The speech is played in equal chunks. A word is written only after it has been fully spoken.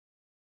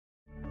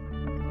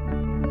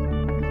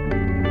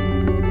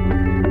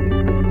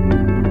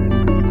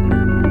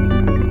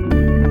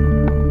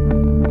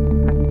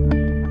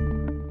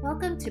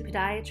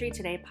Podiatry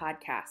Today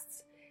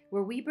podcasts,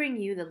 where we bring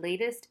you the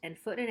latest in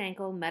foot and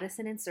ankle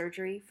medicine and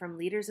surgery from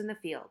leaders in the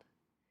field.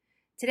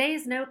 Today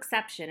is no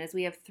exception as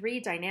we have three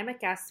dynamic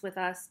guests with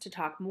us to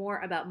talk more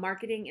about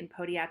marketing in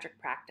podiatric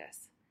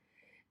practice.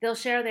 They'll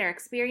share their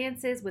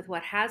experiences with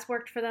what has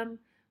worked for them,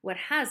 what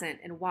hasn't,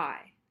 and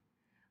why.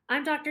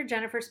 I'm Dr.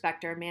 Jennifer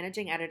Spector,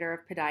 Managing Editor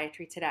of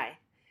Podiatry Today.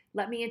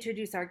 Let me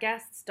introduce our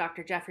guests,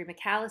 Dr. Jeffrey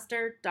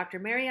McAllister, Dr.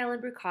 Mary Ellen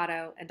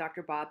Brucato, and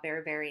Dr. Bob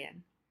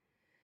Beravarian.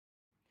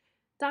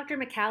 Dr.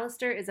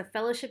 McAllister is a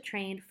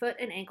fellowship-trained foot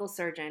and ankle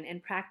surgeon in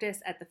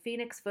practice at the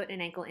Phoenix Foot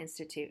and Ankle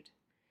Institute.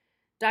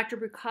 Dr.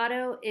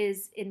 Brucato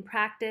is in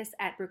practice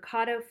at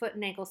Brucato Foot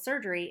and Ankle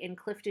Surgery in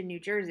Clifton, New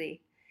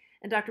Jersey.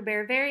 And Dr.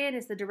 Beravarian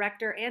is the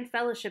director and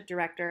fellowship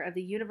director of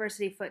the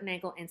University Foot and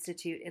Ankle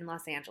Institute in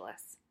Los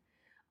Angeles.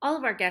 All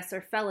of our guests are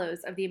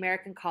fellows of the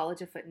American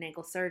College of Foot and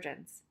Ankle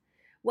Surgeons.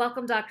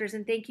 Welcome, doctors,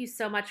 and thank you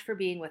so much for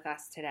being with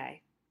us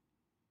today.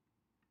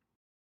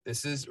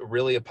 This is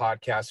really a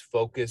podcast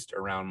focused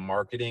around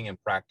marketing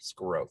and practice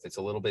growth. It's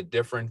a little bit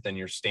different than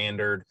your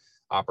standard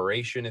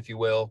operation, if you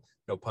will,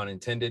 no pun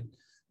intended.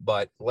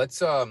 But let's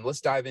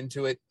dive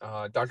into it.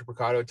 Dr.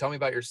 Brucato, tell me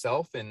about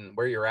yourself and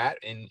where you're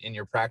at in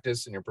your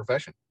practice and your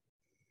profession.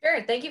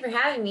 Sure. Thank you for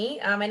having me.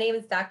 My name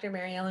is Dr.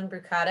 Mary Ellen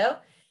Brucato,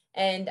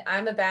 and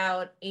I'm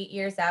about 8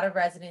 years out of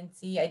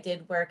residency. I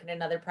did work in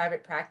another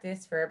private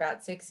practice for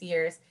about 6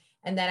 years.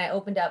 And then I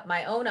opened up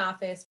my own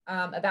office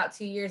about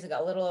 2 years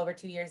ago, a little over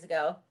 2 years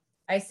ago.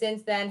 I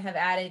since then have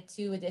added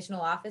 2 additional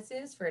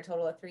offices for a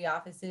total of 3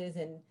 offices,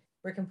 and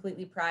we're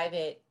completely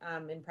private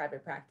in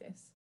private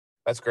practice.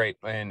 That's great.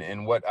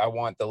 And what I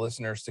want the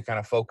listeners to kind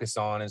of focus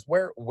on is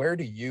where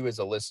do you as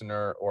a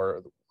listener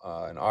or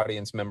an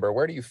audience member,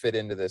 where do you fit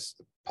into this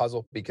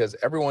puzzle? Because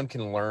everyone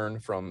can learn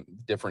from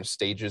different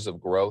stages of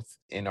growth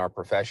in our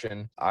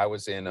profession. I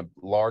was in a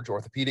large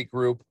orthopedic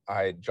group.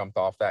 I jumped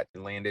off that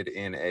and landed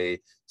in a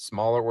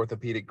smaller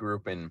orthopedic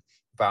group and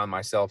found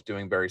myself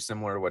doing very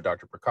similar to what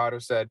Dr.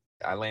 Brucato said.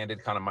 I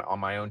landed kind of on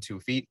my own 2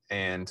 feet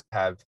and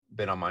have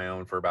been on my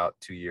own for about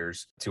 2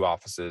 years, 2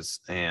 offices,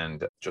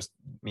 and just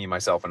me,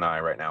 myself, and I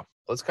right now.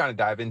 Let's kind of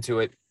dive into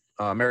it.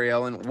 Mary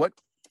Ellen,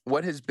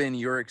 what has been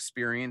your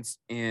experience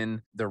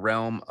in the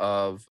realm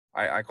of,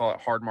 I call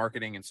it hard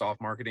marketing and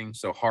soft marketing.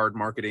 So hard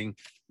marketing,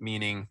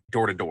 meaning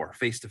door to door,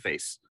 face to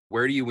face.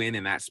 Where do you win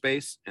in that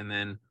space? And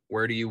then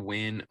where do you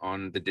win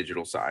on the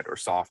digital side or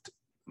soft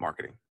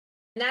marketing?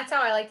 And that's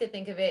how I like to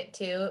think of it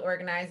too,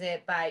 organize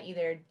it by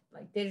either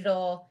like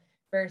digital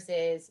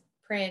versus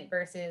print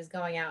versus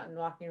going out and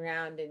walking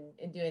around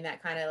and doing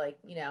that kind of like,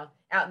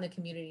 out in the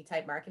community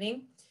type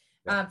marketing.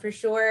 Yeah. For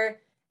sure,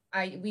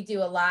 we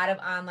do a lot of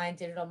online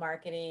digital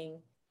marketing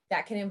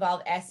that can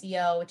involve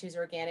SEO, which is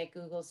organic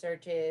Google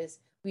searches.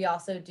 We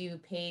also do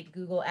paid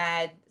Google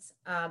ads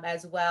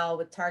as well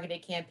with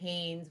targeted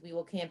campaigns. We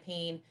will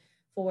campaign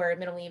for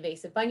minimally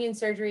invasive bunion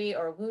surgery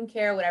or wound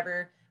care,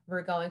 whatever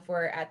we're going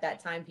for at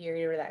that time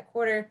period or that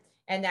quarter.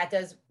 And that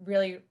does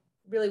really,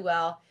 really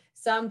well.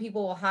 Some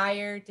people will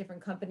hire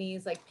different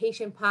companies like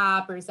Patient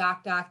Pop or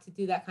ZocDoc to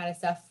do that kind of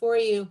stuff for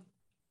you.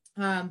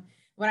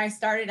 When I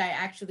started, I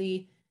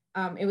actually,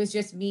 it was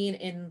just me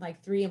and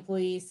like 3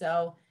 employees.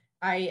 So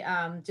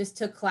I just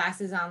took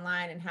classes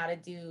online on how to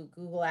do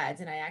Google ads.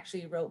 And I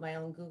actually wrote my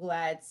own Google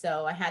ads.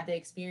 So I had the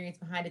experience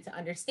behind it to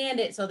understand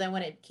it. So then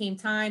when it came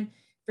time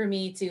for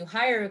me to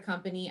hire a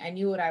company, I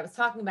knew what I was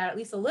talking about, at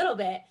least a little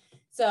bit.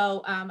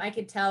 So I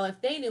could tell if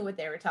they knew what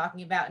they were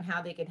talking about and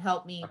how they could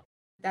help me.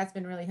 That's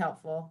been really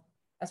helpful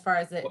as far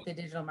as the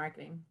digital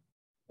marketing.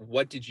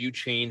 What did you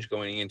change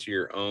going into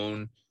your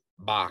own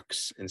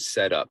box and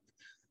setup?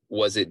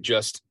 Was it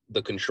just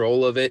the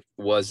control of it?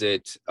 Was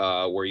it,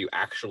 were you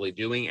actually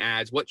doing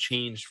ads? What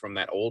changed from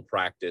that old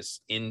practice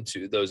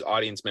into those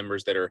audience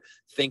members that are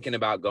thinking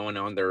about going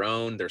on their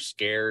own? They're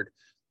scared.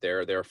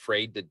 They're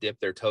afraid to dip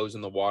their toes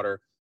in the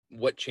water.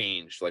 What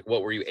changed? Like,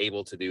 what were you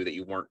able to do that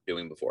you weren't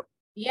doing before?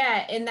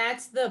 Yeah, and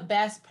that's the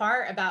best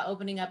part about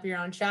opening up your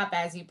own shop.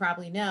 As you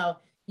probably know,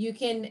 you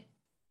can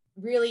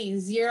really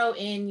zero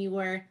in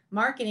your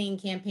marketing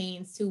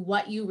campaigns to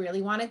what you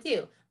really want to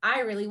do. I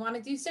really want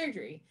to do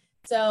surgery.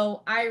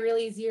 So I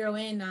really zero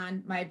in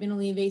on my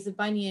minimally invasive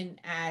bunion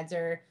ads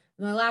or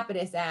my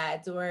Lapidus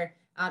ads or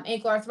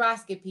ankle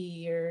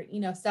arthroscopy or,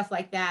 stuff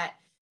like that.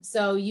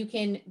 So you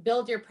can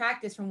build your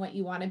practice from what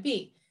you want to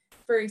be.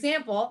 For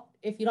example,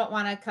 if you don't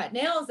want to cut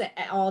nails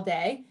all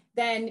day,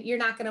 then you're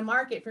not going to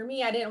market. For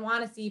me, I didn't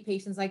want to see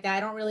patients like that. I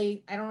don't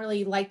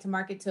really like to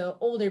market to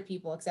older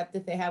people except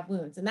if they have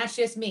wounds. And that's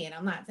just me. And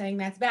I'm not saying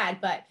that's bad,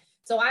 but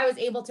so I was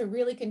able to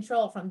really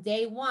control from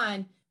day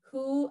one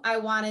who I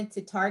wanted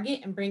to target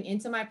and bring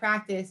into my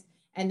practice.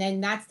 And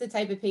then that's the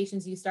type of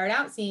patients you start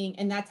out seeing.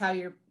 And that's how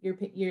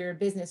your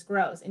business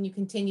grows. And you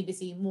continue to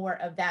see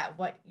more of that,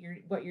 what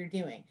you're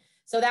doing.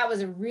 So that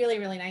was a really,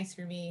 really nice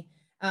for me.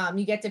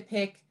 You get to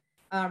pick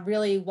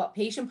really what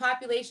patient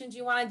populations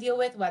you want to deal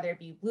with, whether it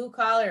be blue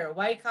collar or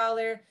white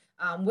collar,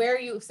 where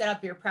you set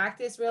up your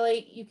practice,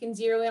 really, you can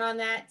zero in on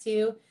that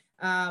too.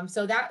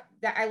 So that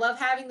I love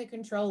having the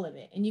control of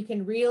it, and you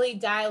can really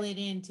dial it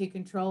in to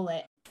control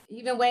it.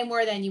 even way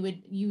more than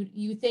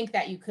you think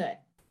that you could.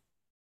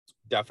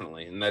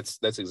 Definitely. And that's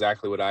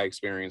exactly what I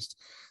experienced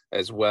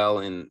as well.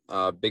 In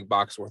big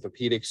box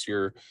orthopedics,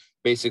 you're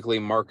basically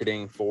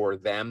marketing for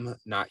them,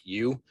 not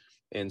you.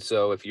 And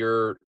so if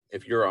your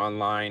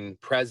online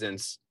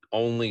presence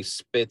only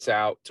spits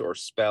out or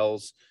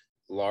spells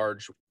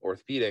large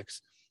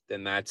orthopedics,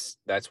 then that's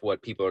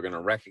what people are going to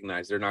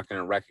recognize. They're not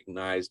going to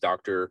recognize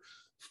Dr.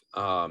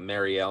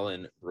 Mary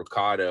Ellen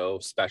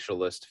Rucado,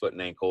 specialist, foot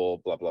and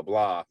ankle, blah, blah,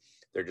 blah.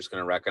 They're just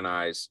going to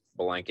recognize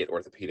Blanket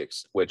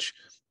Orthopedics, which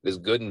is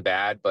good and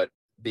bad, but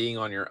being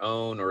on your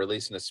own, or at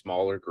least in a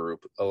smaller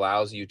group,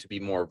 allows you to be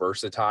more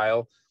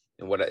versatile.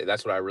 And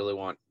that's what I really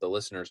want the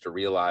listeners to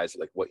realize,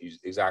 like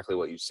exactly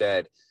what you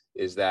said,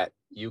 is that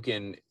you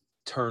can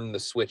turn the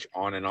switch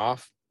on and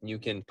off. You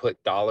can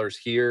put dollars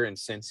here and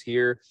cents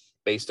here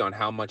based on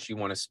how much you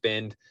want to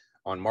spend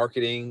on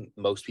marketing.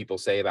 Most people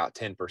say about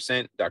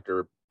 10%.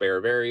 Dr.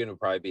 Baravarian would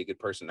probably be a good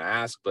person to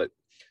ask, but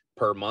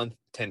per month,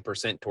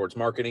 10% towards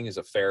marketing is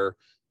a fair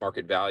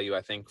market value,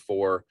 I think,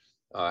 for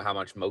how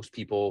much most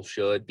people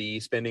should be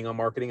spending on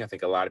marketing. I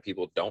think a lot of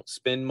people don't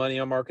spend money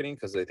on marketing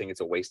because they think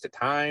it's a waste of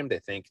time. They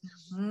think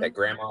that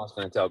grandma's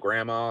going to tell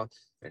grandma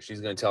and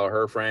she's going to tell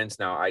her friends.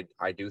 Now,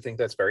 I do think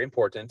that's very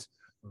important,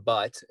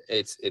 but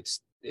it's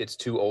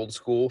too old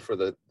school for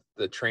the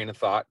train of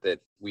thought that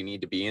we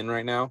need to be in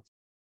right now.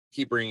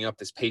 Keep bringing up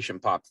this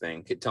Patient Pop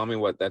thing. Tell me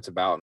what that's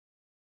about.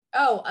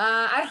 Oh,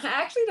 I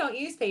actually don't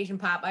use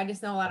Patient Pop. I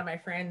just know a lot of my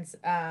friends,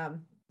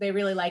 they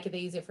really like it. They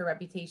use it for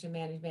reputation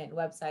management,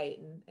 website,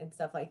 and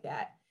stuff like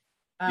that.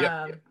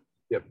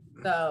 Yep.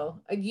 So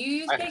you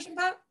use Patient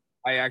Pop?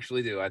 I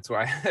actually do. That's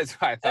why I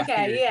thought.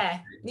 Okay,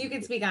 yeah. You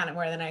could speak on it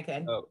more than I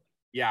could. Oh,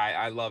 yeah,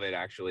 I love it,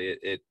 actually.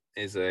 It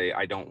is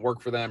I don't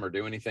work for them or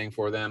do anything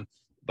for them,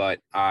 but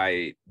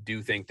I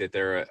do think that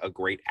they're a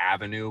great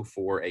avenue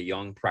for a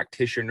young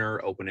practitioner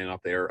opening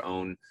up their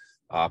own,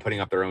 putting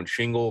up their own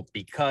shingle,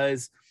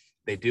 because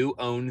they do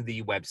own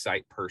the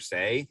website per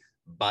se,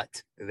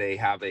 but they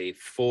have a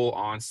full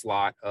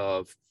onslaught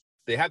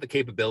they have the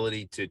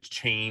capability to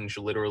change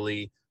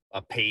literally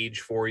a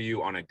page for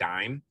you on a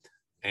dime.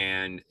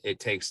 And it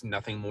takes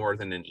nothing more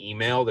than an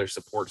email. Their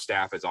support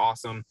staff is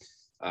awesome.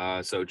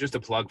 So just a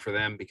plug for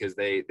them, because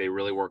they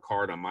really work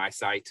hard on my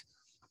site.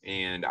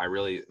 And I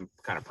really am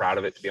kind of proud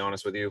of it, to be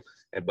honest with you.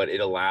 But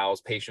it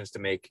allows patients to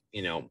make,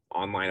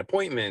 online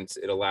appointments.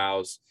 It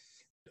allows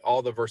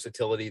all the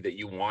versatility that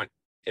you want.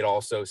 It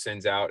also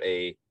sends out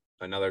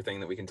another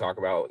thing that we can talk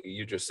about.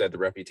 You just said the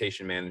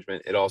reputation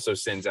management. It also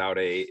sends out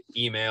a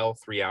email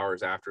 3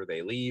 hours after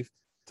they leave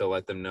to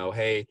let them know,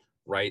 hey,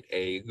 write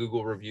a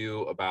Google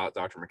review about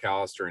Dr.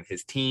 McAllister and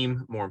his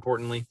team. More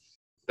importantly,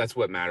 that's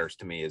what matters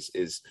to me,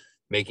 is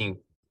making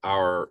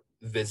our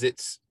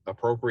visits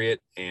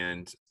appropriate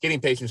and getting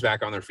patients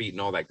back on their feet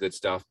and all that good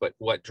stuff. But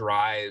what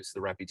drives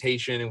the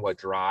reputation and what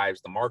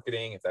drives the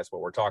marketing, if that's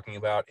what we're talking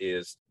about,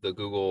 is the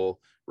Google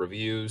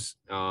reviews,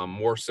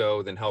 more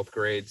so than Health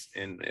Grades.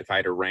 And if I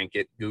had to rank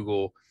it,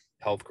 Google,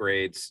 Health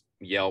Grades,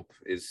 Yelp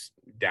is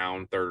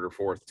down third or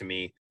fourth to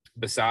me.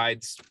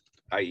 Besides,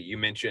 you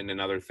mentioned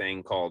another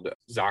thing called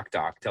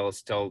ZocDoc.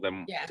 Tell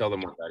them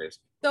what that is.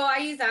 So I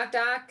use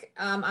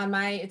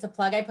ZocDoc it's a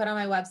plug I put on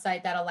my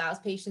website that allows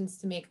patients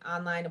to make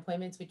online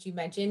appointments, which you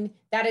mentioned.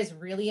 That is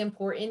really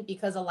important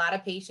because a lot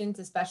of patients,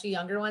 especially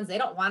younger ones, they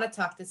don't want to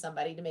talk to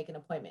somebody to make an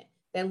appointment.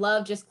 They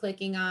love just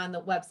clicking on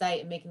the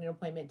website and making an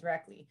appointment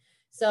directly.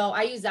 So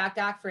I use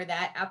ZocDoc for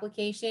that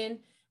application.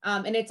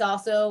 And it's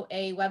also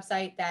a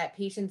website that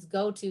patients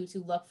go to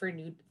look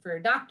for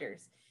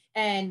doctors.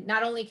 And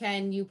not only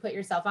can you put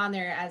yourself on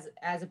there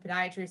as a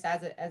podiatrist,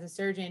 as a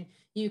surgeon,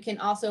 you can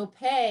also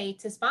pay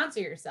to sponsor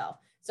yourself.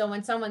 So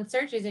when someone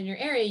searches in your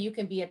area, you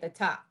can be at the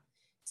top.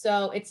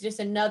 So it's just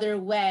another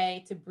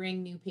way to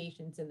bring new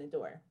patients in the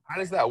door. How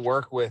does that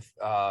work with,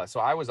 so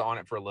I was on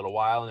it for a little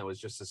while and it was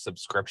just a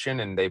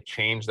subscription, and they've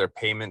changed their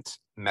payment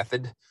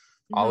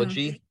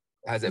methodology.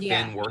 Has it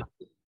been worth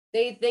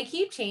it? They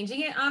keep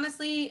changing it,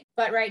 honestly,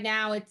 but right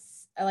now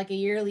it's like a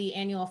yearly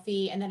annual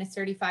fee, and then it's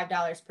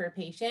 $35 per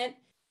patient.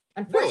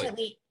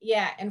 Unfortunately,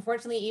 really?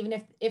 Unfortunately,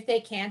 even if they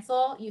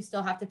cancel, you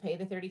still have to pay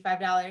the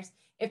 $35.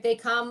 If they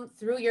come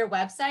through your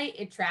website,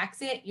 it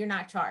tracks it, you're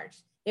not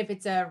charged. If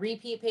it's a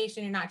repeat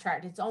patient, you're not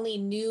charged. It's only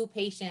new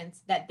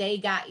patients that they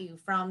got you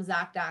from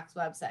ZocDoc's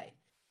website.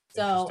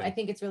 So I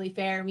think it's really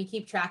fair. And we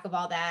keep track of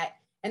all that.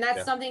 And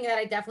that's something that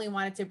I definitely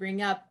wanted to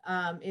bring up,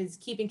 is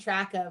keeping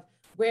track of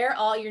where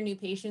all your new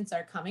patients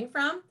are coming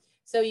from.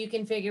 So you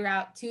can figure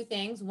out two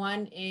things.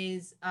 One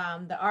is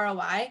the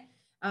ROI,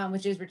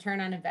 which is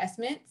return on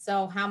investment.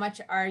 So how much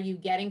are you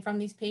getting from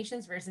these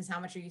patients versus how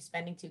much are you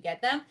spending to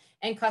get them?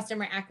 And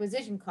customer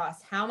acquisition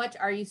costs. How much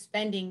are you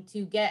spending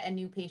to get a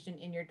new patient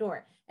in your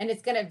door? And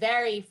it's going to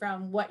vary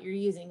from what you're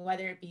using,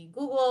 whether it be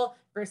Google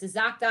versus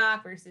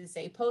ZocDoc versus,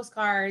 say,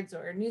 postcards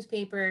or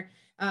newspaper.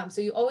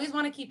 So you always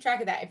want to keep track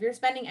of that. If you're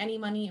spending any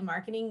money in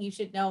marketing, you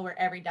should know where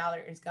every dollar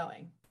is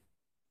going.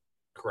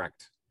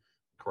 Correct.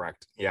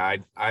 Yeah,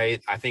 I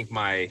think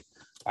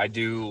I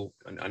do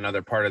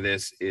another part of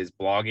this is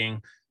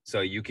blogging. So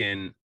you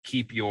can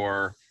keep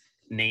your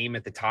name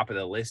at the top of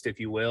the list, if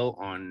you will,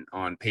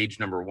 on page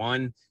number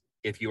 1.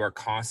 If you are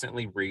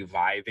constantly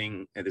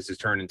reviving, and this is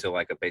turned into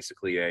like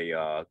basically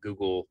a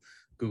Google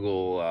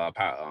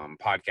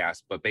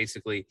podcast, but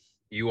basically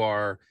you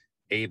are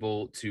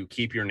able to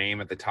keep your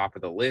name at the top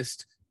of the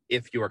list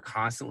if you are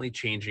constantly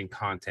changing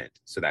content.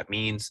 So that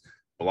means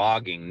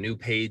blogging, new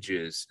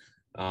pages,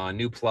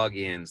 new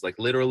plugins, like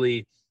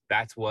literally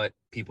that's what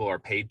people are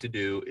paid to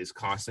do, is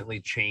constantly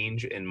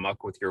change and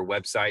muck with your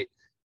website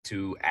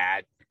to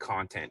add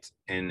content.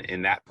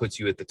 And that puts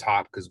you at the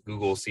top because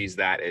Google sees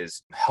that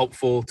as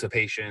helpful to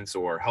patients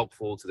or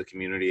helpful to the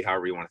community,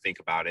 however you want to think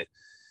about it.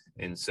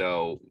 And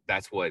so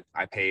that's what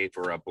I pay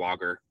for a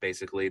blogger,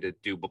 basically, to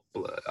do.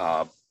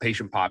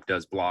 Patient Pop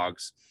does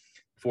blogs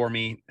for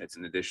me. It's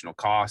an additional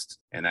cost,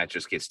 and that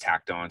just gets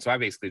tacked on. So I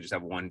basically just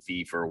have one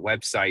fee for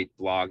website,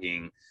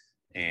 blogging,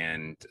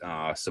 and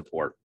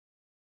support.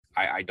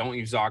 I don't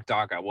use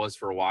ZocDoc. I was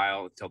for a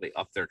while until they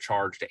upped their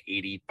charge to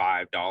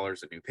 $85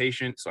 a new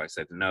patient. So I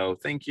said, no,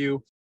 thank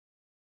you.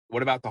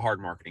 What about the hard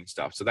marketing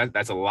stuff? So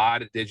that's a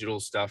lot of digital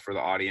stuff for the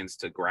audience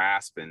to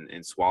grasp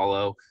and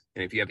swallow.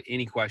 And if you have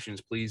any questions,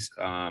 please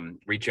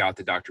reach out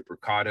to Dr.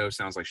 Brucato.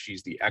 Sounds like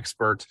she's the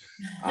expert.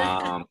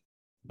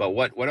 But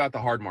what about the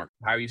hard market?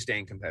 How are you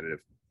staying competitive?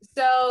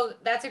 So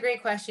that's a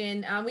great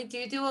question. We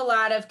do a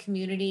lot of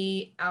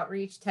community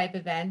outreach type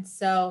events.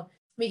 So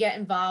we get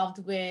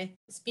involved with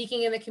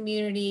speaking in the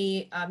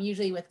community,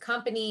 usually with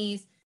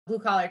companies, blue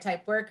collar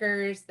type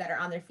workers that are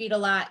on their feet a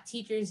lot,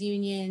 teachers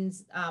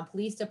unions,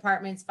 police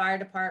departments, fire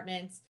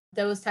departments,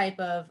 those type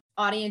of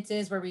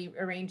audiences where we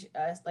arrange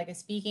like a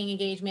speaking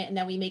engagement. And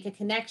then we make a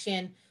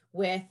connection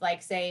with,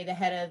 like, say, the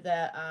head of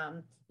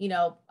the,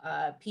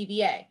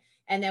 PBA.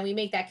 And then we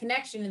make that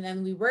connection and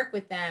then we work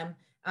with them.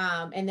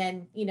 And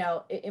then,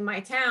 in my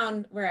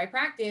town where I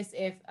practice,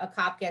 if a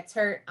cop gets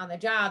hurt on the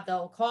job,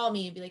 they'll call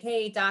me and be like,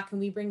 hey, doc, can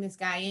we bring this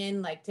guy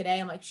in like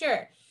today? I'm like,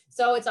 sure.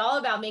 So it's all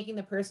about making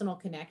the personal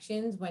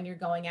connections when you're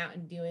going out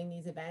and doing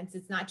these events.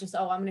 It's not just,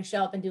 I'm going to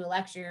show up and do a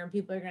lecture and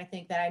people are going to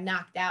think that I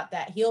knocked out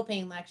that heel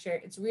pain lecture.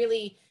 It's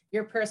really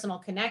your personal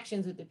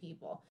connections with the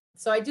people.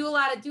 So I do a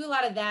lot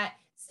of that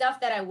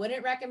stuff that I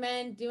wouldn't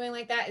recommend doing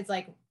like that. It's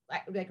like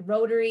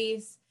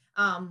Rotaries,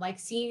 like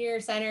senior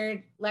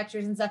centered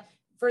lectures and stuff.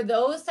 For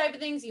those type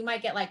of things, you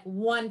might get like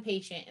one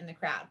patient in the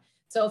crowd.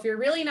 So if you're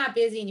really not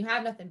busy and you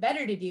have nothing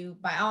better to do,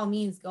 by all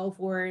means, go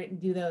for it and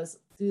do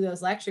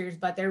those lectures,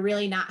 but they're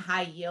really not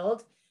high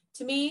yield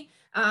to me.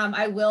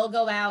 I will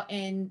go out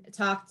and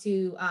talk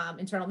to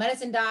internal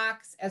medicine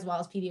docs as well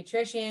as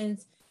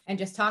pediatricians and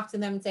just talk to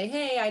them and say,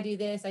 hey, I do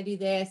this.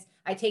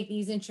 I take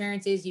these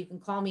insurances. You can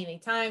call me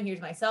anytime.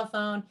 Here's my cell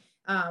phone.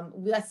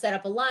 Let's set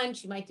up a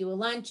lunch. You might do a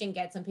lunch and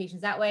get some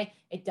patients that way.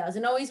 It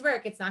doesn't always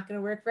work. It's not going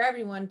to work for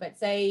everyone, but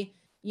say,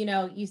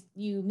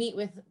 you meet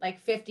with like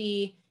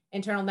 50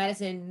 internal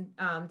medicine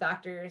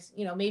doctors,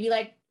 maybe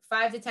like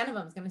 5 to 10 of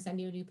them is going to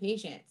send you a new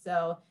patient.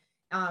 So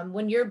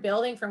when you're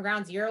building from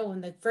ground zero,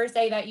 when the first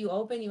day that you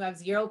open, you have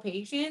 0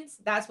 patients,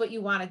 that's what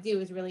you want to do,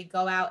 is really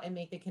go out and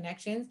make the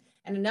connections.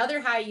 And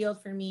another high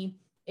yield for me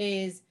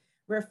is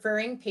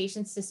referring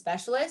patients to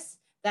specialists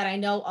that I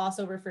know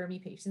also refer me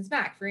patients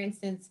back. For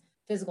instance,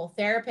 physical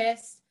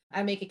therapists.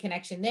 I make a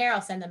connection there.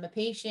 I'll send them a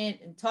patient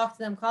and talk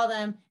to them, call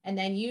them. And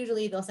then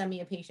usually they'll send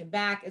me a patient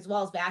back, as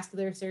well as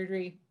vascular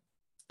surgery.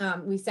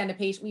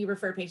 We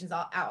refer patients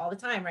out all the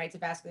time, right, to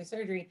vascular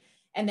surgery.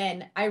 And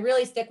then I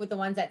really stick with the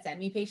ones that send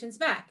me patients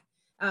back.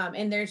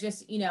 And there's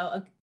just,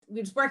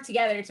 we just work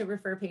together to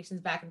refer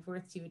patients back and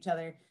forth to each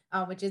other,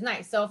 which is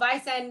nice. So if I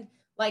send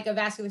like a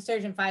vascular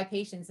surgeon 5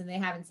 patients and they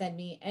haven't sent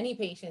me any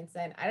patients,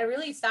 then I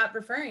really stop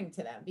referring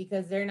to them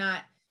because they're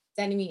not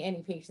sending me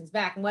any patients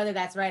back. And whether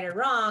that's right or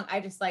wrong, I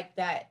just like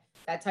that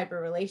type of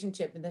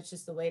relationship. And that's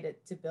just the way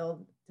to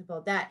build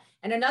that.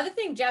 And another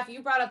thing, Jeff,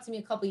 you brought up to me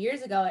a couple of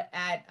years ago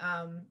at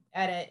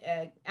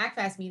a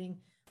ACFAS meeting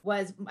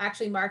was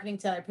actually marketing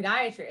to other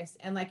podiatrists.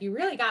 And like, you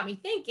really got me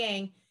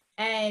thinking.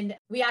 And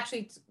we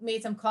actually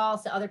made some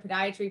calls to other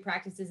podiatry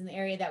practices in the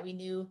area that we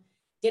knew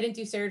didn't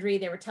do surgery.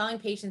 They were telling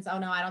patients, oh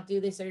no, I don't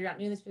do this surgery.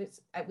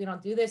 We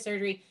don't do this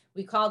surgery.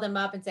 We called them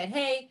up and said,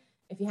 hey,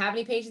 if you have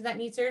any patients that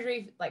need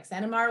surgery, like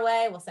send them our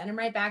way. We'll send them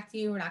right back to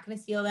you. We're not going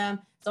to steal them.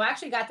 So I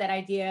actually got that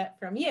idea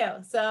from you.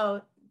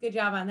 So good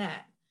job on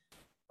that.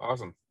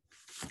 Awesome.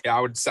 Yeah,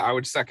 I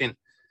would second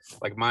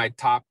like my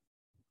top.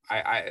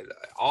 I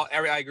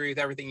agree with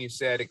everything you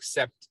said,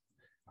 except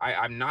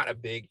I'm not a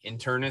big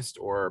internist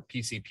or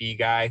PCP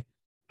guy.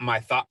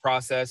 My thought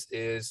process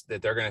is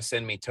that they're going to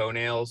send me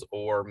toenails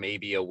or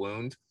maybe a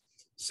wound.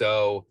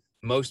 So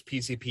most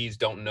PCPs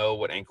don't know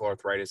what ankle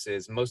arthritis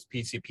is. Most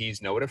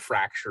PCPs know what a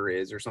fracture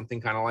is or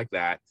something kind of like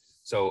that.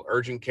 So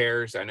urgent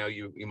cares, I know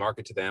you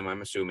market to them,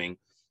 I'm assuming.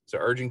 So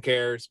urgent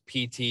cares,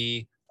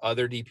 PT,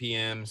 other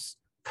DPMs,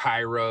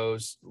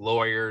 chiros,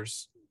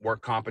 lawyers,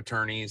 work comp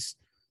attorneys.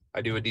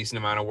 I do a decent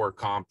amount of work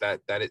comp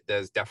that it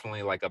does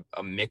definitely like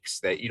a mix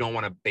that you don't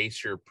want to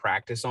base your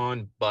practice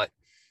on, but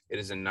it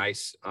is a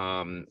nice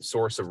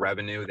source of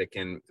revenue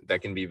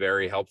that can be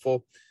very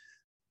helpful.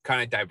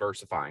 kind of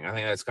diversifying. I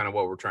think that's kind of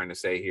what we're trying to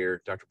say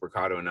here, Dr.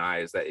 Bricado and I,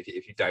 is that if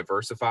you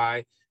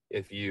diversify,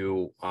 if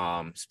you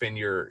spend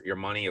your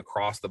money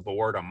across the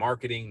board on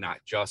marketing, not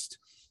just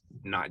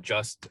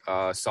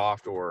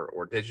soft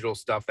or digital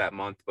stuff that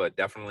month, but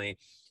definitely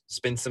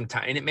spend some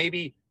time. And it may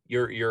be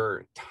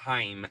your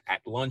time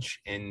at lunch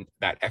and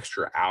that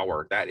extra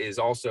hour, that is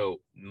also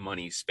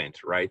money spent,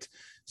 right?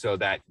 So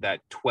that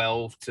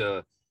 12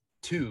 to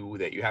 2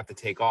 that you have to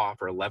take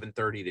off, or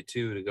 11:30 to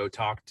 2 to go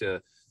talk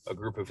to a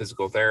group of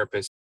physical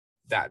therapists,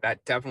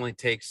 that definitely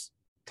takes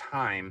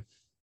time.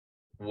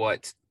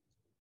 What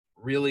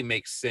really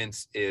makes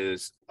sense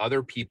is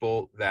other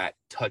people that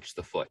touch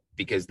the foot,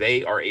 because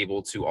they are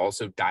able to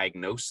also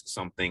diagnose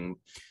something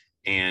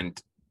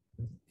and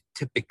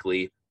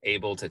typically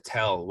able to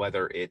tell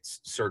whether it's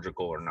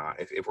surgical or not,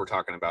 if we're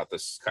talking about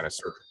this kind of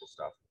surgical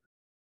stuff.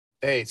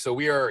 Hey, so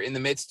we are in the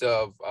midst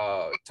of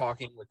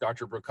talking with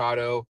Dr.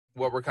 Bricado.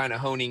 What we're kind of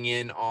honing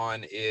in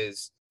on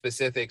is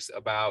specifics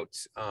about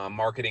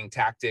marketing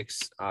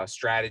tactics,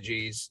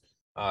 strategies,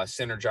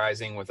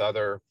 synergizing with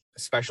other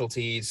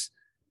specialties.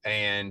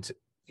 And,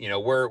 you know,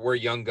 we're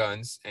young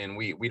guns, and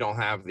we don't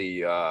have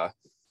the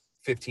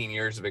 15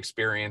 years of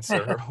experience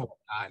or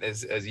whatnot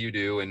as you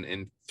do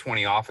in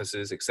 20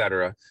 offices, et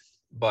cetera.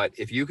 But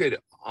if you could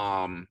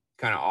kind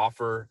of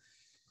offer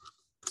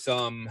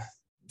some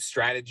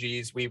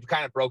strategies, we've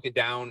kind of broken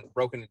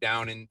it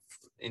down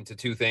into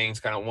two things.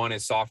 Kind of one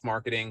is soft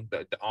marketing,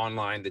 the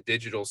online, the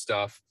digital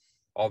stuff,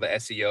 all the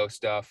SEO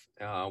stuff,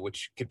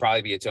 which could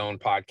probably be its own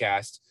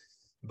podcast.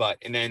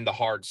 And then the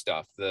hard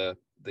stuff, the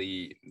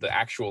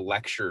actual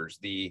lectures,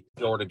 the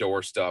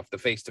door-to-door stuff, the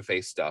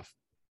face-to-face stuff.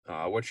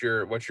 What's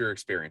your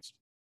experience?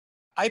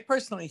 I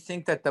personally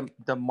think that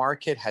the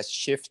market has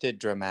shifted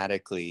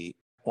dramatically.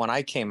 When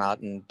I came out,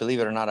 and believe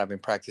it or not, I've been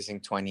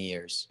practicing 20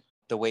 years.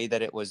 The way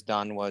that it was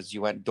done was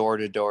you went door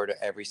to door to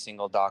every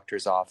single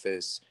doctor's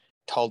office,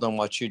 told them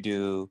what you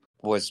do,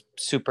 was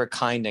super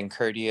kind and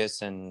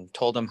courteous, and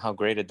told them how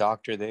great a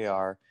doctor they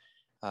are,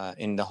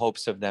 in the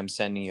hopes of them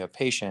sending you a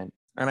patient.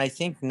 And I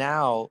think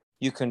now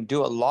you can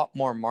do a lot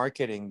more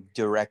marketing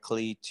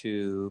directly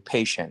to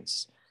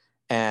patients.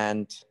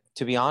 And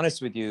to be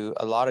honest with you,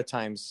 a lot of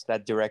times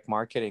that direct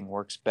marketing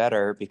works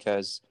better,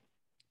 because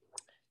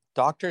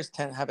doctors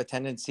have a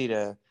tendency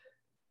to,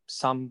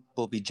 some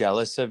will be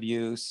jealous of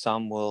you.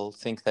 Some will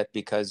think that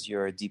because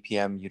you're a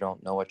DPM, you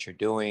don't know what you're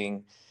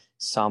doing.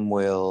 Some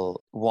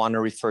will want to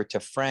refer to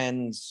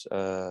friends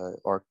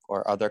or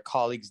other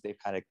colleagues they've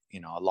had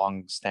a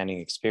long-standing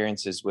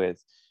experiences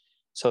with.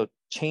 So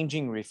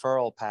changing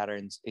referral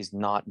patterns is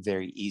not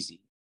very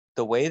easy.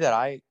 The way that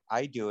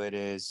I do it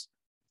is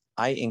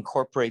I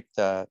incorporate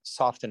the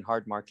soft and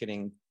hard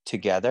marketing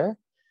together.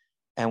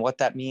 And what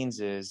that means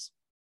is,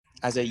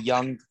 as a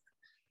young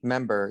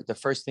member, the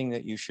first thing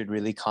that you should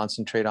really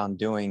concentrate on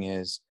doing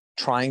is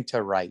trying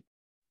to write.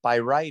 By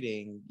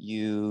writing,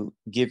 you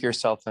give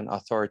yourself an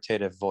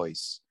authoritative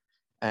voice.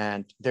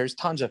 And there's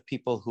tons of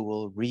people who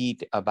will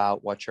read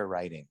about what you're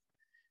writing.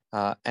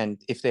 And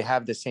if they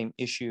have the same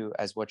issue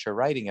as what you're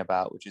writing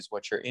about, which is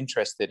what you're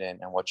interested in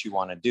and what you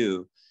want to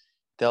do,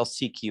 they'll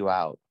seek you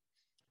out.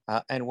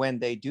 And when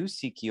they do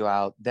seek you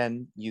out,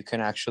 then you can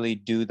actually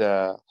do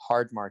the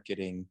hard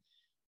marketing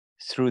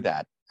through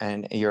that.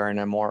 And you're in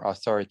a more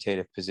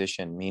authoritative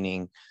position,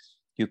 meaning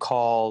you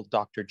call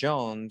Dr.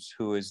 Jones,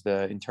 who is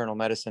the internal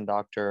medicine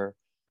doctor,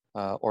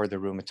 or the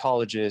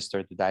rheumatologist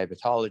or the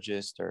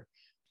diabetologist, or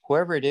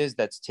whoever it is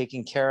that's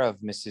taking care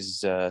of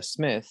Mrs.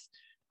 Smith,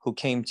 who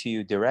came to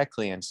you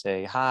directly, and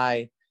say,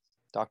 "Hi,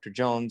 Dr.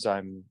 Jones,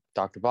 I'm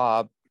Dr.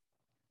 Bob.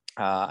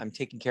 I'm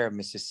taking care of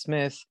Mrs.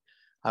 Smith.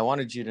 I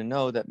wanted you to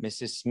know that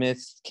Mrs.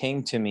 Smith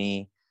came to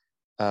me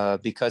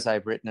because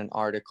I've written an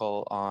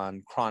article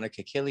on chronic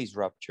Achilles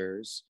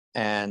ruptures,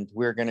 and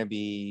we're going to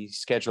be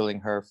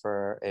scheduling her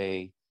for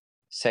a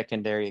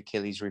secondary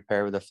Achilles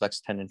repair with a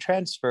flex tendon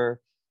transfer.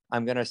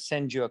 I'm going to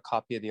send you a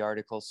copy of the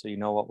article so you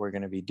know what we're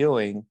going to be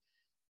doing."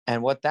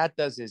 And what that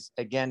does is,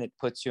 again, it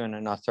puts you in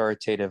an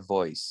authoritative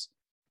voice.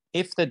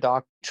 If the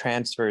doc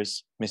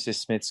transfers Mrs.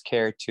 Smith's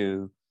care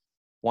to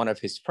one of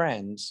his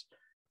friends,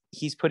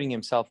 he's putting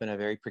himself in a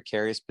very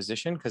precarious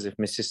position, because if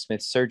Mrs.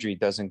 Smith's surgery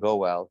doesn't go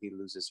well, he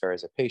loses her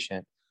as a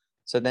patient.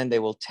 So then they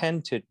will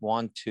tend to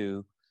want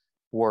to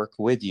work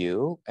with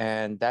you.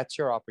 And that's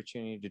your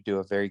opportunity to do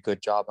a very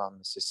good job on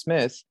Mrs.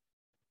 Smith,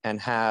 and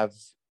have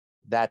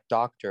that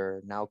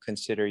doctor now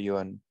consider you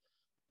an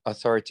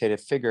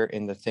authoritative figure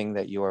in the thing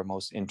that you are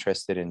most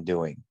interested in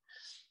doing.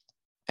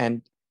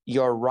 And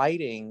your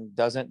writing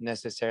doesn't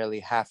necessarily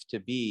have to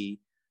be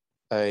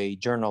a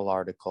journal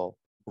article.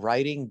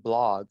 Writing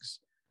blogs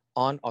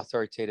on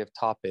authoritative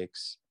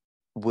topics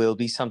will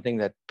be something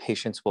that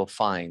patients will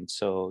find.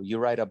 So you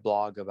write a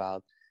blog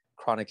about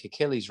chronic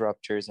Achilles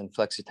ruptures and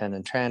flexor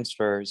tendon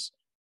transfers,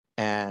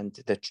 and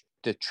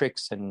the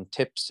tricks and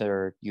tips,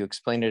 or you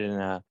explain it in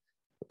a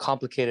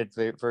complicated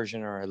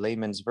version or a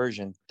layman's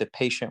version, the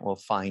patient will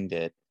find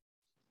it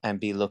and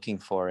be looking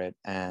for it.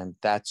 And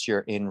that's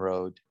your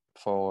inroad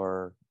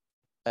for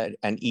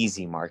an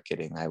easy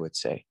marketing, I would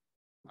say.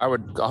 I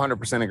would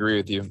 100% agree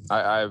with you.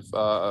 I've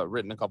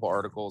written a couple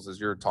articles as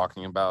you're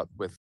talking about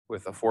with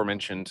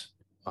aforementioned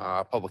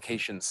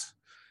publications,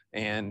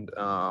 and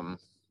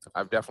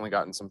I've definitely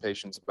gotten some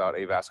patients about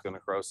avascular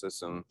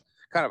necrosis and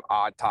kind of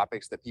odd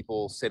topics that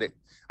people sit at.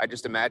 I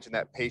just imagine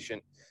that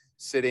patient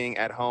sitting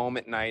at home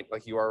at night,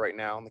 like you are right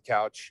now on the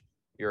couch.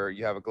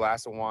 You have a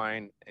glass of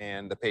wine,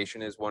 and the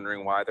patient is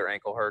wondering why their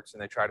ankle hurts,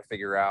 and they try to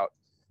figure out.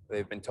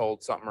 They've been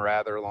told something or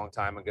rather a long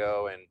time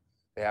ago, and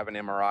they have an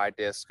MRI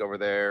disc over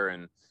there,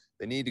 and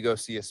they need to go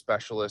see a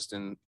specialist.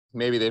 And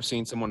maybe they've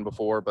seen someone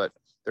before, but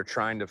they're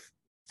trying to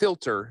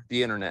filter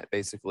the internet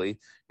basically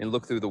and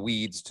look through the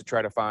weeds to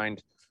try to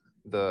find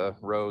the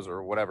rose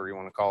or whatever you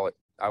want to call it.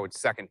 I would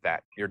second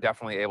that. You're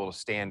definitely able to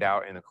stand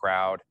out in the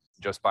crowd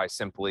just by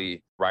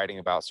simply writing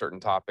about certain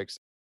topics.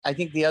 I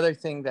think the other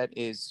thing that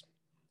is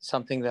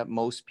something that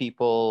most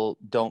people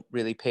don't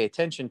really pay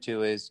attention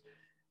to is,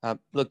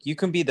 look, you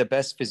can be the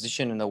best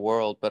physician in the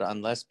world, but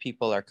unless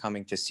people are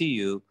coming to see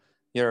you,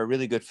 you're a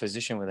really good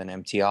physician with an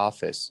empty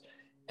office.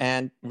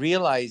 And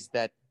realize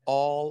that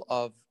all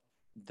of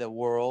the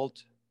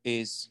world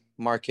is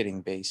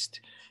marketing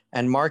based.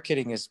 And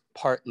marketing is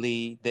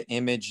partly the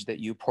image that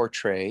you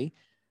portray.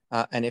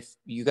 And if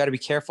you got to be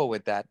careful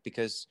with that,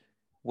 because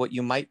what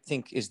you might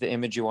think is the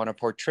image you want to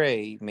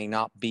portray may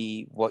not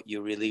be what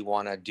you really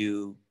want to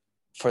do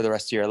for the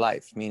rest of your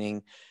life.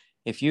 Meaning,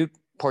 if you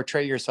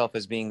portray yourself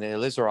as being the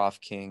Ilizarov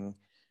king,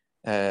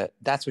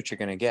 that's what you're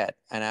going to get.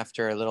 And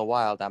after a little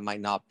while, that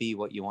might not be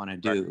what you want to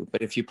do. Right.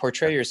 But if you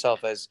portray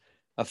yourself as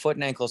a foot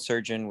and ankle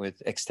surgeon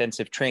with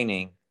extensive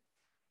training,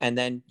 and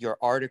then your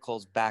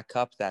articles back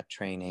up that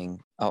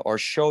training or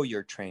show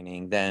your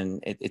training, then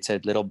it's a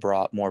little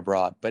more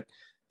broad. But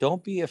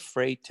don't be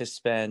afraid to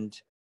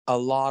spend a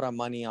lot of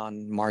money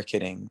on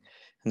marketing.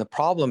 And the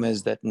problem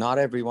is that not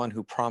everyone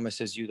who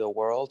promises you the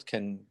world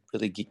can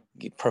really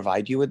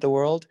provide you with the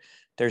world.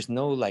 There's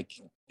no like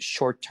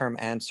short-term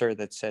answer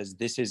that says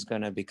this is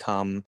going to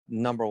become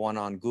number one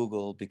on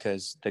Google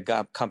because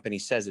the company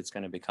says it's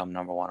going to become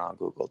number one on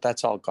Google.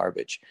 That's all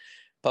garbage.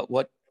 But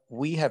what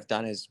we have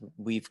done is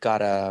we've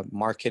got a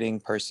marketing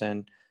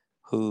person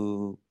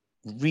who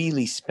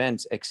really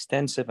spends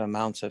extensive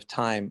amounts of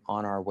time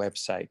on our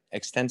website,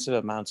 extensive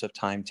amounts of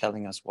time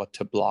telling us what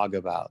to blog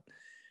about,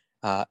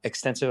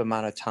 extensive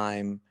amount of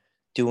time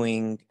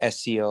doing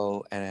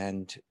SEO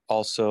and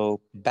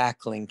also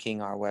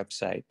backlinking our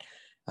website,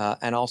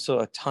 and also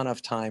a ton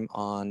of time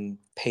on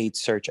paid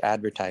search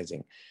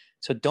advertising.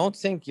 So don't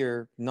think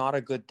you're not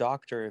a good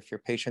doctor if your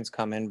patients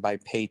come in by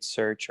paid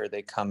search or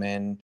they come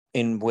in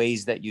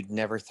ways that you'd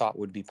never thought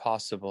would be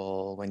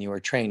possible when you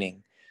were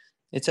training.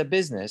 It's a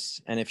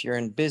business. And if you're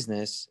in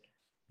business,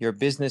 your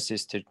business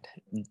is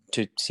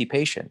to see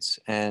patients.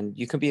 And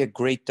you can be a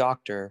great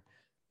doctor,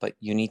 but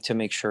you need to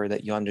make sure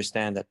that you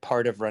understand that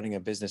part of running a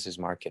business is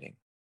marketing.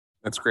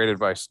 That's great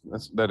advice.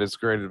 That is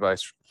great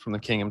advice from the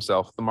king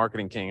himself, the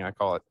marketing king, I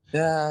call it.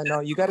 Yeah, no,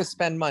 you got to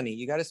spend money.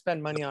 You got to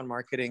spend money on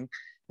marketing,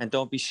 and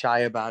don't be shy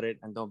about it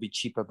and don't be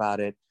cheap about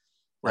it.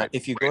 Right.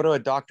 If you go to a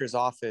doctor's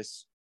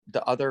office,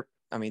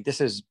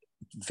 this is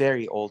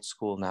very old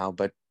school now,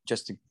 but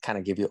just to kind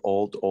of give you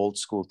old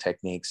school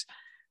techniques.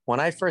 When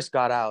I first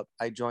got out,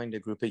 I joined a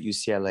group at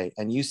UCLA,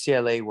 and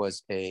UCLA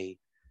was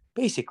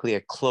basically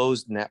a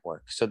closed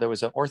network. So there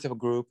was an ortho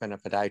group and a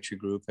podiatry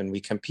group, and we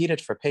competed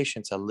for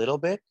patients a little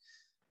bit,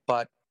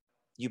 but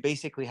you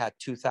basically had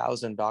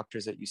 2,000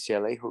 doctors at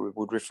UCLA who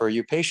would refer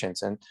you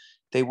patients, and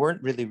they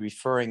weren't really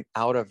referring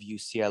out of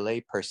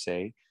UCLA per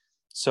se.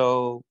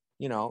 So,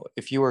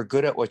 if you were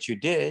good at what you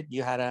did,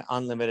 you had an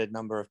unlimited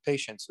number of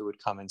patients who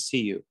would come and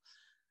see you.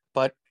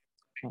 But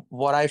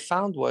what I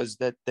found was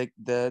that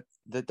the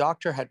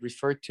doctor had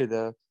referred to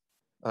the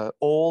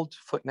old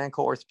foot and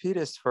ankle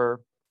orthopedist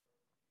for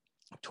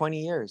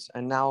 20 years.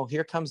 And now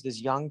here comes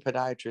this young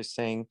podiatrist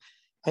saying,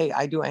 hey,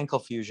 I do ankle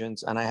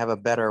fusions and I have a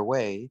better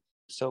way.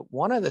 So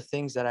one of the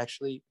things that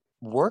actually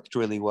worked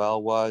really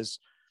well was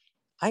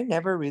I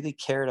never really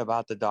cared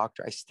about the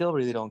doctor. I still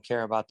really don't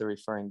care about the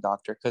referring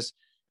doctor because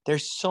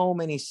there's so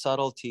many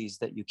subtleties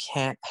that you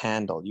can't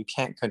handle, you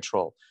can't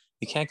control.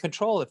 You can't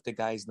control if the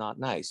guy's not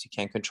nice. You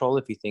can't control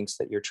if he thinks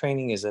that your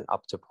training isn't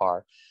up to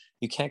par.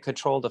 You can't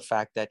control the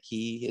fact that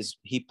he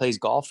plays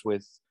golf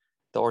with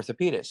the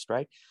orthopedist,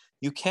 right?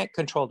 You can't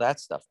control that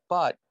stuff,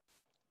 but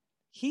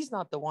he's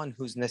not the one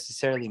who's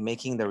necessarily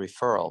making the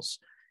referrals.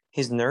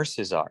 His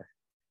nurses are.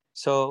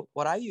 So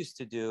what I used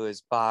to do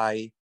is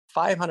buy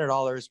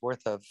 $500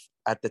 worth of,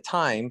 at the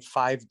time,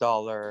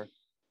 $5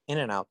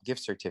 In-N-Out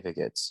gift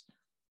certificates.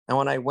 And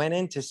when I went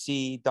in to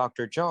see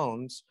Dr.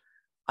 Jones,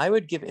 I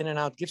would give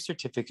In-N-Out gift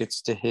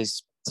certificates to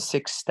his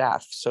 6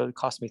 staff. So it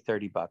cost me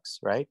 $30,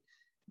 right?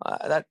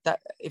 That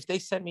if they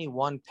sent me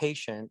one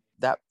patient,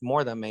 that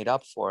more than made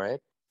up for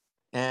it.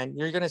 And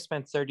you're going to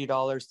spend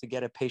 $30 to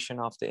get a patient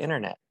off the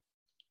internet.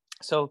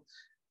 So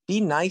be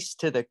nice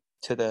to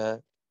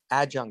the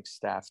adjunct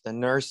staff, the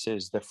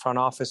nurses, the front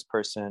office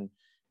person,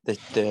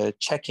 the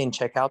check-in,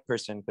 check-out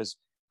person, because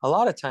a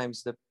lot of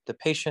times the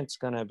patient's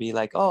going to be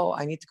like, oh,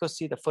 I need to go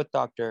see the foot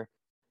doctor.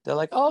 They're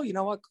like, oh, you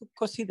know what?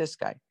 Go see this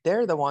guy.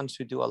 They're the ones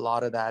who do a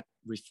lot of that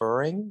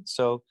referring.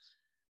 So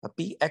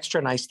be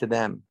extra nice to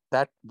them.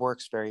 That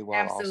works very well.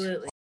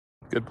 Absolutely.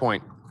 Also. Good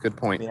point. Good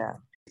point. Yeah.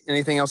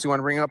 Anything else you want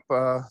to bring up,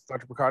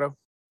 Dr. Picado?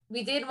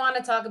 We did want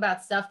to talk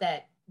about stuff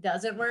that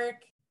doesn't work.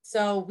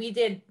 So we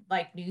did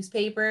like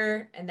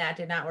newspaper, and that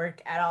did not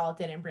work at all.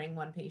 Didn't bring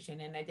one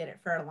patient in. I did it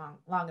for a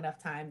long enough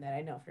time that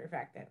I know for a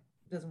fact that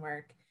it doesn't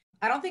work.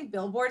 I don't think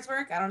billboards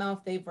work. I don't know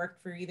if they've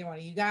worked for either one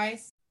of you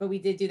guys, but we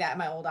did do that in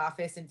my old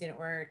office and didn't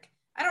work.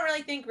 I don't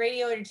really think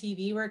radio or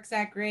TV works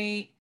that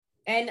great.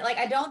 And like,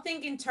 I don't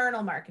think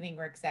internal marketing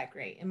works that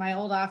great. In my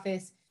old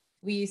office,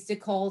 we used to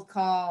cold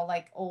call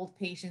like old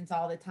patients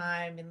all the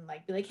time and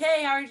like be like,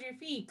 hey, how's your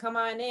feet? Come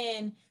on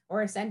in,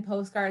 or send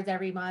postcards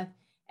every month.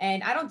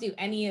 And I don't do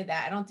any of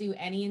that. I don't do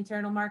any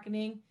internal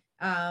marketing.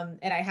 And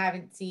I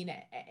haven't seen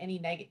any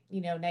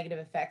negative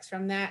effects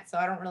from that. So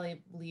I don't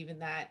really believe in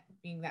that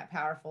being that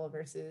powerful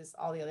versus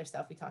all the other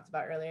stuff we talked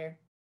about earlier.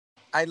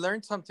 I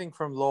learned something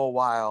from Lowell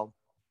Weil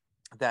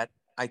that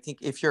I think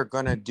if you're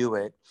going to do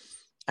it,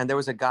 and there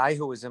was a guy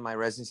who was in my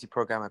residency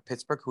program at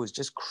Pittsburgh who was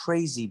just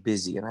crazy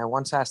busy. And I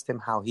once asked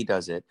him how he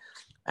does it.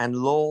 And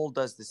Lowell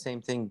does the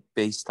same thing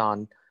based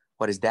on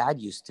what his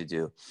dad used to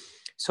do.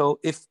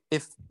 So if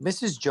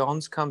Mrs.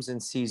 Jones comes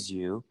and sees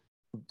you,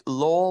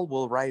 Lowell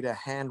will write a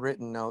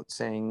handwritten note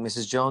saying,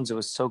 Mrs. Jones, it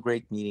was so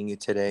great meeting you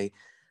today.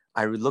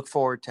 I look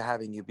forward to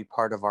having you be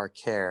part of our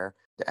care,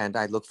 and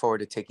I look forward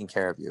to taking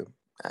care of you.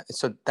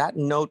 So that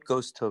note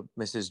goes to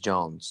Mrs.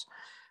 Jones.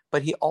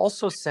 But he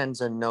also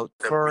sends a note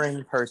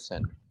referring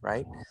person,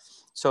 right?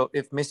 So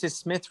if Mrs.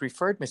 Smith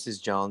referred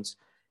Mrs. Jones,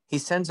 he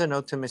sends a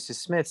note to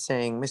Mrs. Smith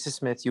saying, Mrs.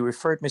 Smith, you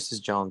referred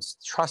Mrs. Jones.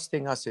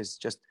 Trusting us is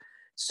just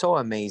so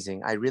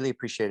amazing. I really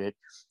appreciate it.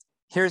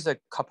 Here's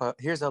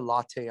a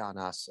latte on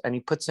us. And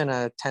he puts in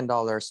a $10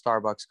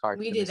 Starbucks card.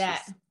 We did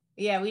that.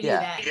 Yeah, we do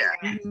that. Yeah.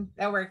 Mm-hmm.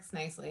 That works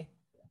nicely.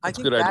 I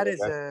think that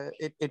is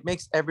it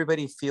makes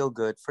everybody feel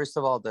good. First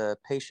of all, the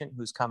patient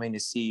who's coming to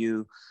see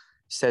you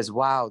says,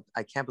 wow,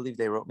 I can't believe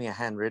they wrote me a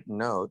handwritten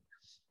note.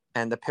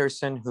 And the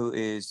person who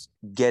is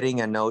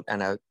getting a note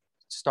and a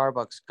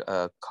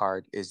Starbucks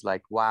card is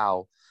like,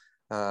 wow,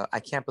 I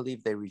can't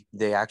believe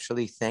they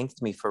actually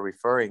thanked me for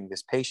referring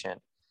this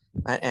patient.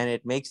 And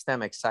it makes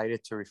them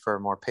excited to refer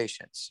more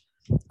patients.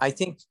 I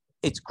think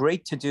it's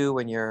great to do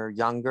when you're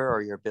younger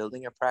or you're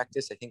building a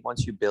practice. I think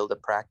once you build a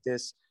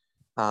practice,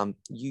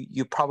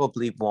 you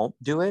probably won't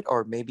do it,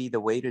 or maybe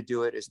the way to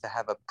do it is to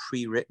have a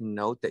pre-written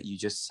note that you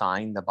just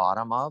sign the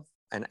bottom of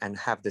and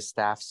have the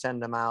staff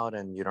send them out,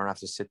 and you don't have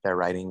to sit there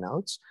writing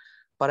notes.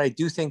 But I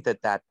do think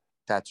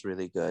that's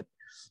really good.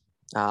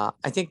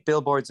 I think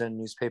billboards and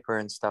newspaper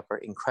and stuff are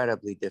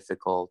incredibly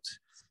difficult.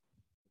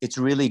 It's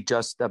really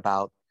just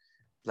about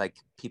like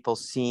people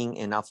seeing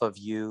enough of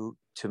you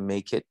to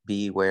make it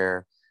be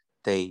where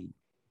they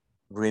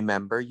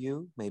remember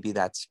you. Maybe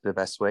that's the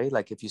best way.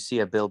 Like if you see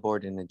a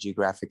billboard in a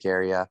geographic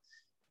area,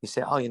 you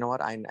say, oh, you know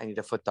what? I need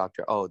a foot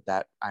doctor. Oh,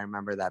 that I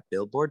remember that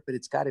billboard, but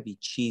it's got to be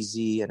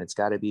cheesy and it's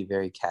got to be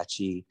very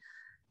catchy.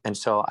 And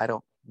so I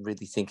don't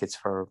really think it's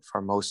for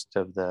most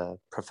of the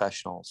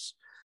professionals.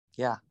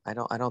 Yeah, I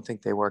don't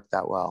think they work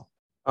that well.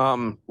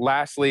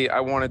 Lastly, I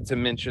wanted to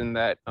mention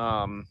that,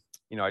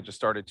 I just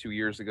started 2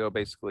 years ago,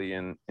 basically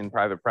in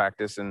private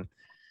practice. And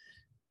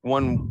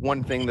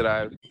one thing that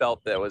I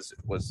felt that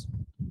was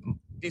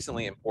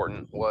decently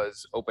important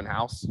was open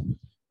house.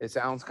 It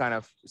sounds kind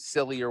of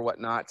silly or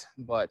whatnot,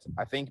 but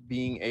I think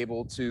being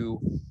able to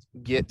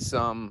get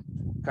some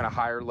kind of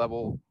higher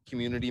level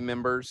community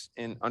members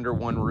in under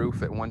one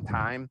roof at one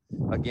time,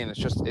 again,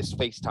 it's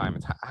FaceTime.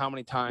 It's how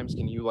many times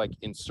can you like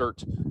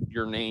insert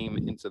your name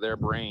into their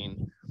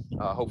brain,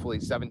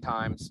 hopefully 7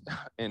 times,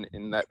 and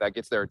that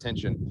gets their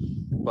attention.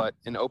 But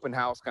an open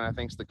house kind of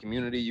thanks the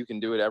community. You can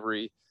do it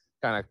every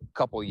kind of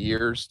couple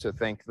years to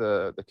thank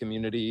the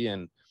community,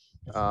 and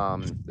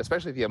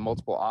especially if you have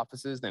multiple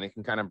offices, then it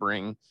can kind of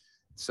bring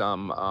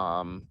some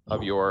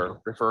of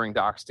your referring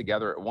docs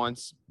together at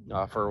once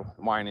for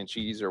wine and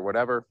cheese or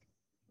whatever.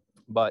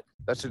 But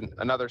that's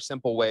another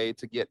simple way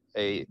to get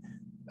an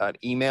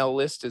email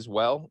list as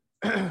well.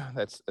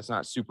 That's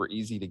not super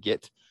easy to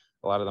get.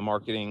 A lot of the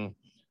marketing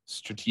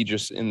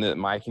strategists in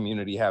my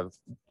community have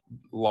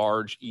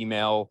large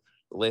email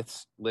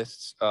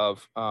lists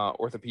of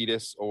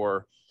orthopedists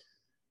or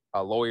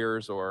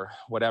lawyers or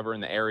whatever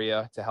in the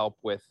area to help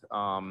with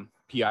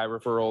PI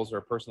referrals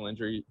or personal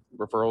injury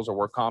referrals or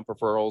work comp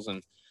referrals,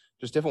 and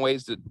just different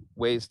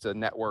ways to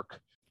network,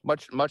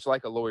 much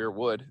like a lawyer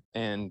would,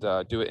 and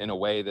do it in a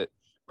way that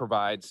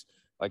provides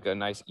like a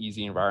nice,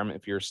 easy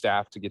environment for your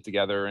staff to get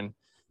together and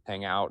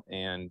hang out,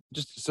 and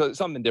just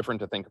something different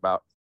to think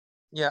about.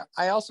 Yeah,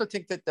 I also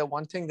think that the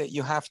one thing that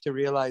you have to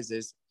realize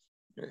is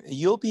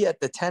you'll be at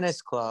the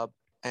tennis club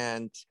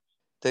and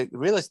the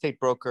real estate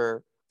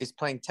broker is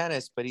playing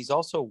tennis, but he's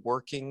also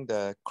working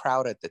the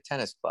crowd at the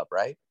tennis club,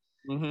 right?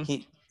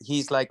 Mm-hmm.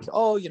 He's like,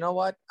 oh, you know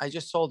what? I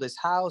just sold this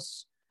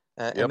house.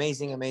 Yep.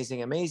 Amazing.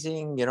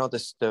 You know,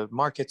 the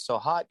market's so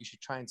hot. You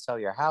should try and sell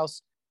your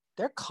house.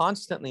 They're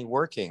constantly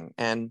working.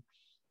 And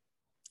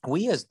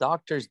we as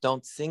doctors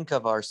don't think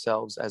of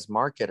ourselves as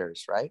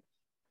marketers, right?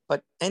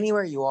 But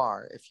anywhere you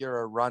are, if you're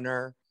a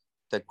runner,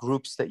 the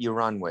groups that you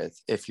run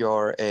with, if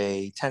you're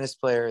a tennis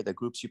player, the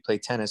groups you play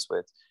tennis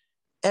with,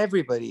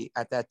 everybody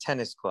at that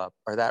tennis club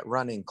or that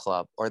running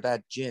club or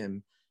that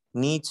gym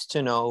needs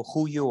to know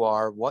who you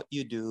are, what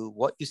you do,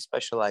 what you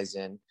specialize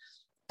in.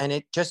 And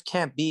it just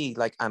can't be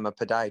like, I'm a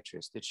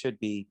podiatrist. It should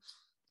be,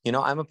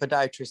 I'm a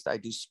podiatrist, I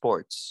do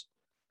sports.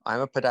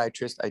 I'm a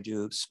podiatrist, I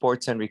do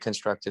sports and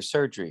reconstructive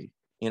surgery,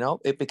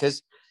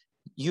 because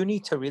you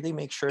need to really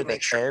make sure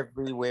that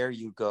everywhere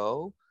you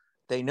go,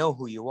 they know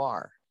who you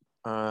are,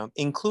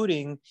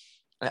 including,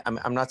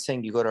 I'm not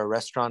saying you go to a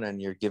restaurant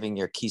and you're giving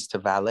your keys to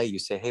valet. You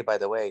say, hey, by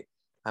the way,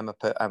 I'm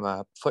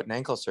a foot and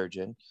ankle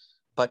surgeon.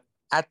 But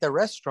at the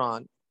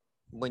restaurant,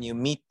 when you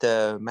meet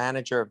the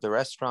manager of the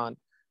restaurant,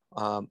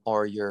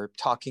 or you're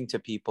talking to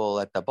people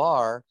at the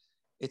bar,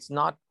 it's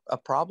not a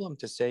problem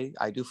to say,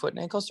 I do foot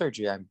and ankle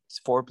surgery. I'm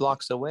 4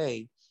 blocks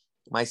away.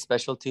 My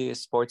specialty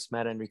is sports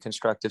med and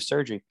reconstructive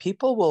surgery.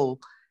 People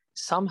will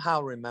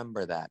somehow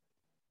remember that.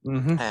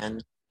 Mm-hmm.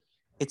 And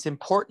it's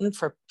important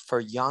for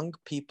young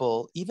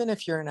people, even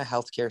if you're in a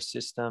healthcare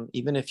system,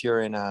 even if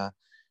you're in a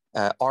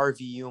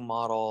RVU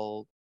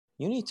model,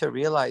 you need to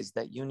realize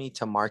that you need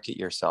to market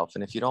yourself.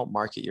 And if you don't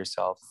market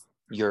yourself,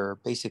 you're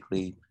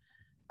basically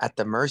at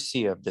the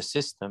mercy of the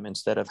system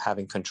instead of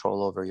having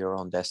control over your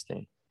own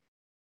destiny.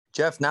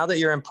 Jeff, now that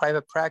you're in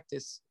private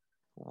practice,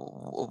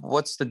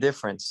 what's the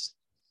difference?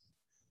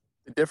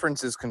 The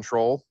difference is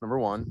control, number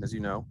one, as you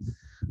know,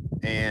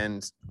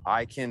 and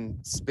I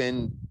can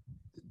spend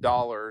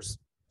dollars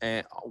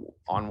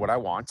on what I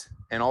want.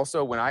 And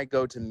also when I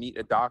go to meet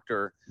a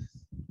doctor,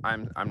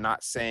 I'm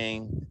not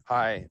saying,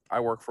 hi, I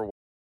work for,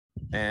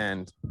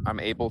 and I'm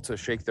able to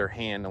shake their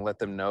hand and let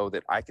them know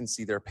that I can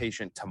see their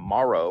patient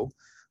tomorrow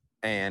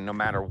and no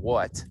matter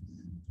what.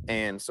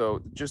 And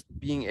so just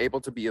being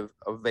able to be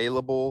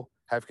available,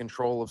 have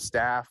control of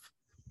staff,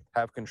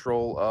 have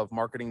control of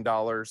marketing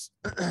dollars,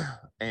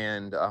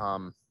 and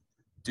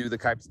do the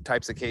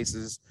types of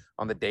cases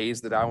on the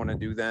days that I want to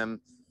do them.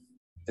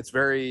 It's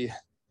very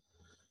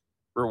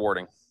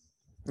rewarding.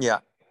 Yeah.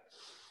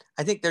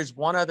 I think there's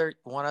one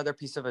other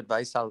piece of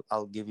advice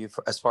I'll give you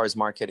as far as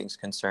marketing is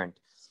concerned.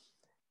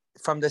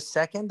 From the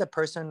second the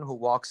person who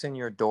walks in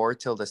your door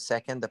till the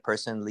second the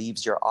person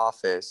leaves your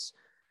office,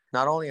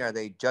 not only are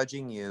they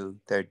judging you,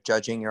 they're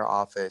judging your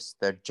office,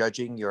 they're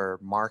judging your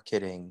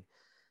marketing.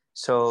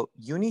 So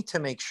you need to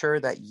make sure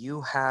that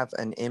you have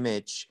an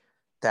image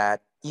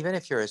that, even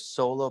if you're a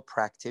solo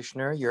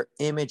practitioner, your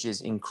image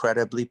is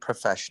incredibly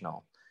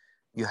professional.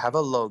 You have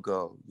a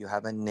logo, you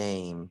have a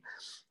name,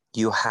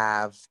 you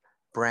have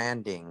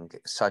branding,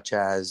 such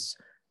as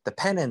the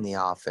pen in the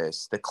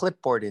office, the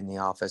clipboard in the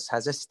office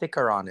has a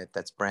sticker on it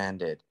that's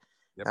branded.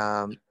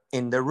 Yep.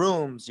 In the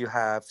rooms, you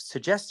have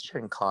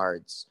suggestion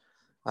cards.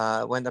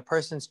 When the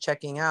person's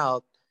checking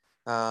out,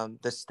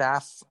 the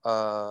staff,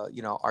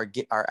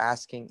 are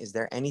asking, is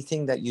there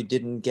anything that you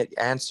didn't get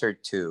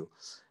answered to?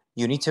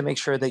 You need to make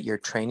sure that you're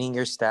training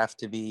your staff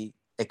to be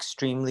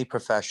extremely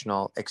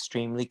professional,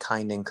 extremely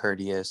kind and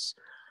courteous.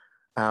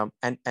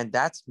 And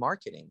that's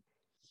marketing,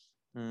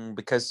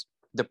 because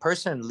the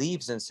person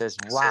leaves and says,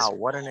 wow,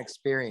 what an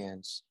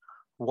experience.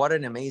 What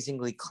an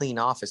amazingly clean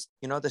office.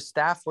 The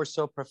staff were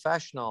so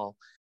professional.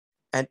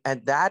 And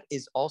that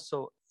is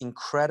also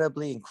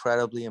incredibly,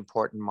 incredibly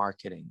important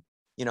marketing.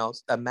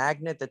 A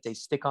magnet that they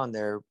stick on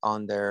their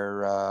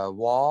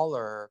wall,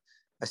 or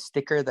a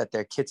sticker that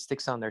their kid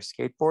sticks on their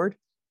skateboard.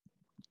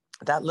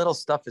 That little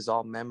stuff is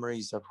all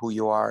memories of who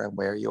you are and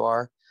where you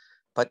are.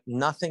 But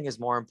nothing is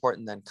more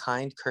important than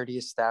kind,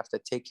 courteous staff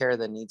that take care of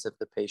the needs of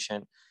the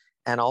patient,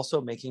 and also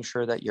making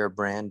sure that you're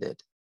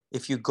branded.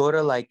 If you go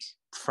to like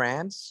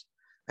France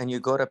and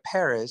you go to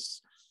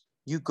Paris,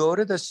 you go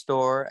to the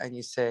store and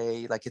you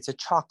say, like, it's a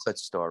chocolate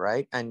store,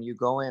 right? And you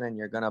go in and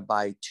you're going to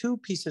buy 2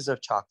 pieces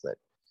of chocolate.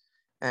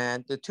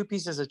 And the 2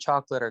 pieces of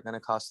chocolate are going to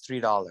cost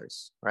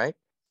 $3, right?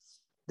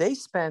 They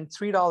spend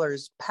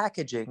 $3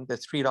 packaging the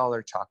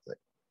 $3 chocolate.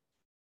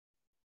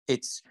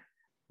 It's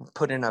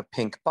put in a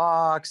pink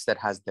box that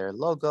has their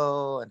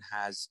logo and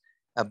has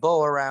a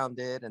bow around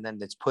it. And then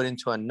it's put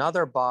into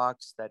another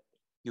box that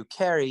you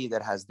carry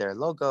that has their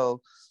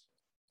logo.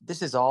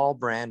 This is all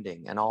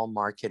branding and all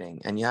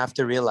marketing. And you have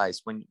to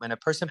realize when a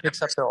person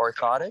picks up their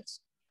orthotics,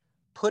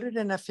 put it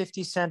in a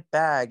 50-cent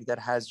bag that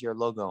has your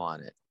logo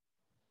on it.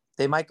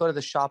 They might go to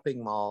the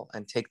shopping mall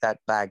and take that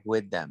bag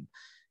with them.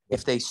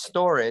 If they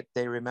store it,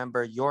 they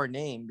remember your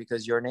name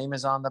because your name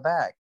is on the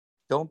bag.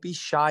 Don't be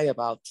shy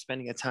about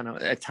spending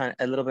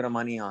a little bit of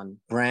money on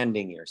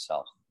branding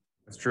yourself.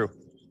 That's true.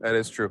 That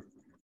is true.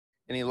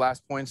 Any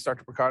last points,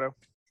 Dr. Picado?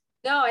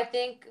 No, I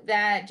think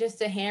that just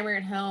to hammer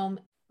it home,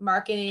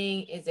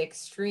 marketing is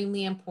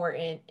extremely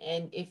important.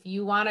 And if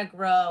you want to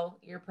grow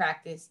your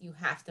practice, you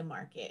have to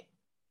market.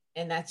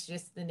 And that's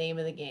just the name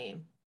of the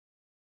game.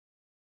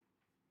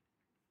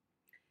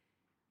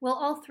 Well,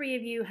 all 3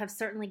 of you have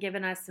certainly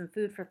given us some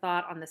food for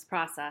thought on this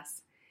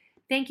process.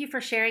 Thank you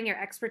for sharing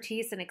your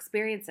expertise and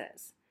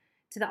experiences.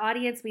 To the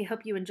audience, we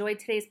hope you enjoyed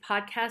today's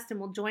podcast and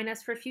will join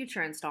us for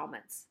future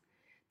installments.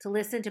 To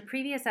listen to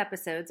previous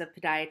episodes of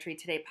Podiatry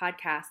Today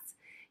podcasts,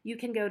 you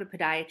can go to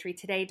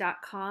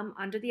podiatrytoday.com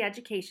under the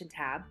Education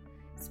tab,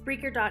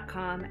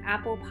 Spreaker.com,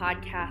 Apple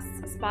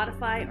Podcasts,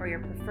 Spotify, or your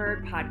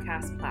preferred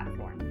podcast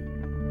platform.